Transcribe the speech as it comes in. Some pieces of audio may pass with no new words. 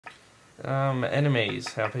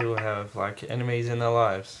Enemies. How people have like enemies in their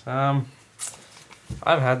lives. I've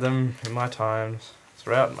had them in my times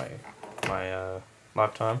throughout my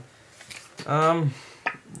lifetime.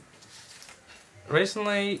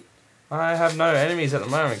 Recently, I have no enemies at the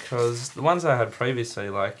moment because the ones I had previously,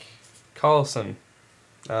 like Carlson,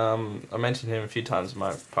 I mentioned him a few times in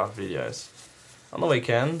my past videos. On the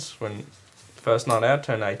weekends, when first night out,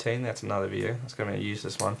 turned 18, that's another video, I was going to use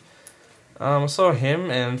this one. I saw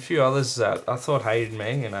him and a few others that I thought hated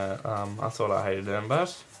me, I thought I hated them,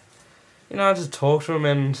 but, I just talked to them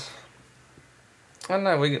and, I don't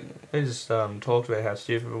know, we just talked about how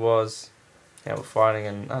stupid it was, how we're fighting,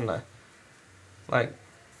 and I don't know, like,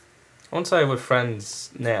 I won't say we're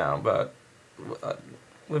friends now, but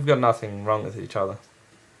we've got nothing wrong with each other,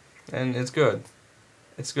 and it's good.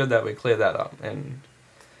 It's good that we clear that up, and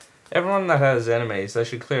everyone that has enemies, they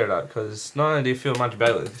should clear it up, because not only do you feel much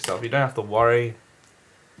better with yourself, you don't have to worry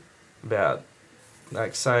about,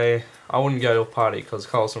 like, say, I wouldn't go to a party because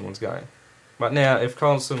Carlson was going. But now, if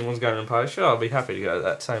Carlson was going to a party, sure, I'll be happy to go to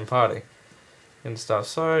that same party and stuff.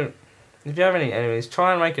 So, if you have any enemies,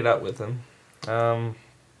 try and make it up with them. I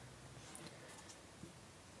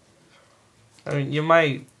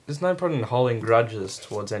mean, there's no point in holding grudges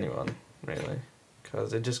towards anyone, really,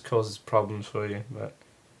 because it just causes problems for you, but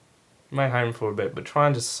you may hate them for a bit, but try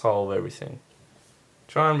and just solve everything.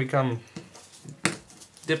 Try and become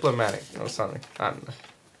diplomatic or something, I don't know.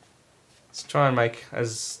 Just try and make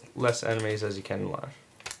as less enemies as you can in life.